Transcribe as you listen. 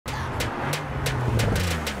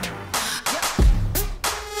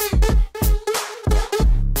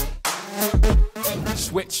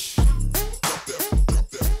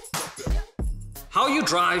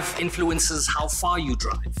drive influences how far you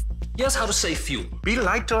drive. Here's how to save fuel. Be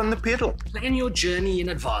lighter on the pedal. Plan your journey in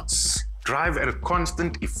advance. Drive at a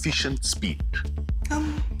constant, efficient speed. Why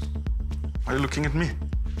are you looking at me?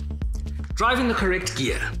 Drive in the correct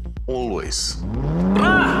gear. Always.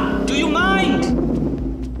 Bruh, do you mind?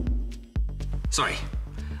 Sorry.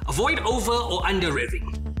 Avoid over or under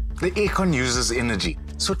revving. The aircon uses energy,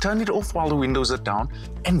 so turn it off while the windows are down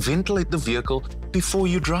and ventilate the vehicle before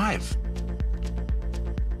you drive.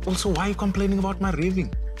 Also, why are you complaining about my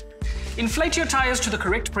revving? Inflate your tires to the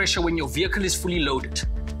correct pressure when your vehicle is fully loaded.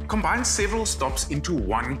 Combine several stops into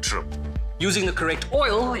one trip. Using the correct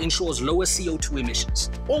oil ensures lower CO2 emissions.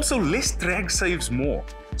 Also, less drag saves more,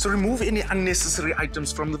 so remove any unnecessary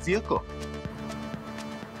items from the vehicle.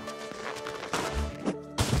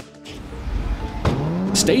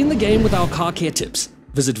 Stay in the game with our car care tips.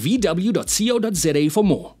 Visit vw.co.za for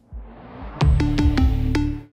more.